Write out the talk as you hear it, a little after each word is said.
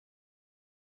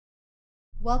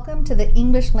Welcome to the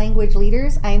English Language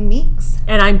Leaders. I'm Meeks.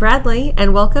 And I'm Bradley,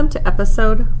 and welcome to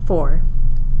episode 4.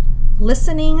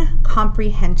 Listening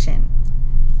comprehension.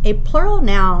 A plural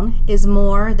noun is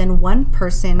more than one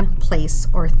person, place,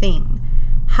 or thing.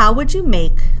 How would you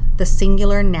make the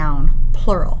singular noun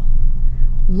plural?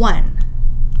 1.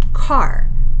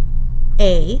 Car.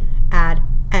 A, add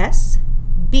S.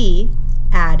 B,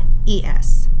 add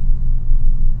ES.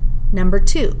 Number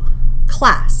 2.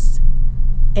 Class.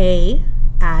 A,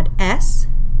 add S.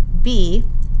 B,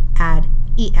 add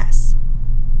ES.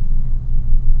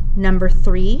 Number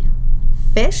 3.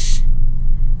 Fish.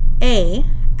 A,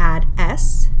 add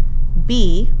S.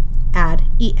 B, add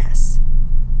ES.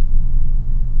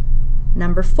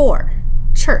 Number 4.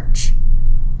 Church.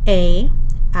 A,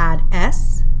 add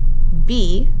S.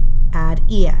 B, add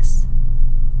ES.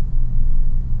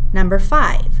 Number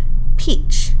 5.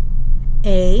 Peach.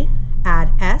 A,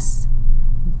 add S.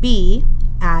 B,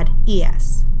 add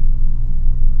ES.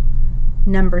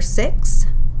 Number 6.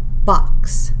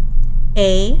 Box.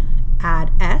 A,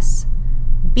 add S.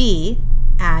 B,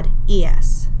 add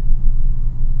ES.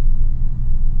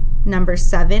 Number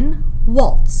 7.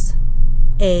 Waltz.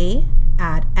 A,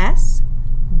 add S.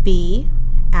 B,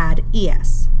 add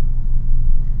ES.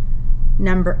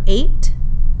 Number 8.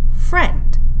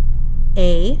 Friend.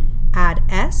 A, add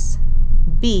S.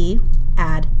 B,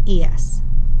 add ES.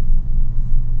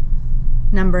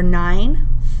 Number 9.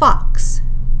 Fox.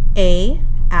 A,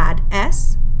 add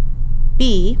S.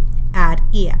 B, add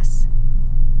ES.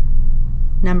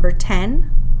 Number 10.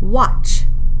 Watch.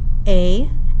 A,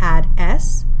 add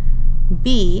S.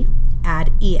 B,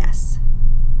 add ES.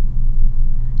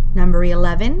 Number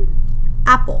 11.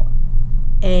 Apple.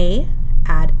 A,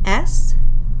 add S.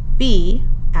 B,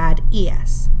 add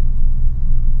ES.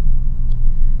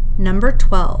 Number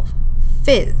 12.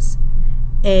 Fizz.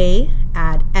 A,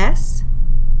 add S.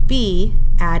 B,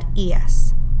 add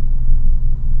ES.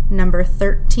 Number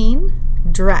 13.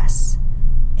 Dress.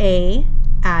 A,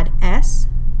 add S.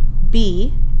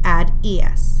 B, add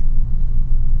ES.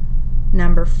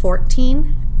 Number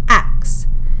 14. Axe.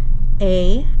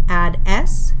 A, add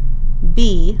S.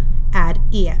 B, add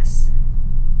ES.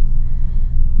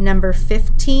 Number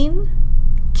 15.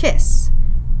 Kiss.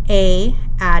 A,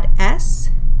 add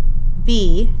S.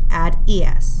 B, add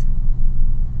ES.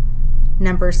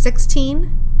 Number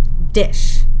 16.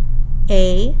 Dish.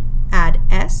 A, add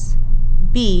S.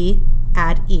 B,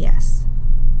 add ES.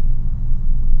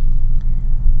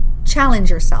 Challenge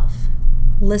yourself.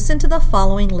 Listen to the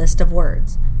following list of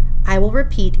words. I will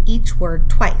repeat each word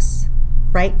twice.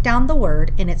 Write down the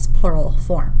word in its plural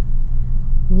form.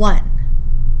 1.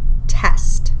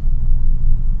 Test.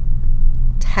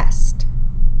 Test.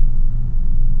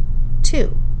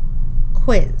 2.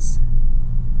 Quiz.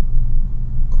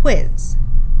 Quiz.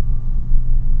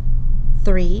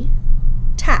 3.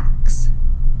 Tax.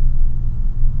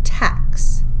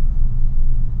 Tax.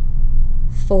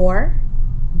 4.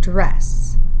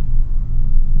 Dress.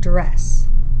 Dress.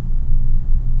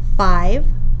 5.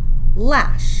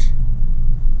 Lash.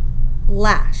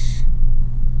 Lash.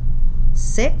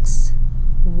 6.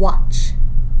 Watch.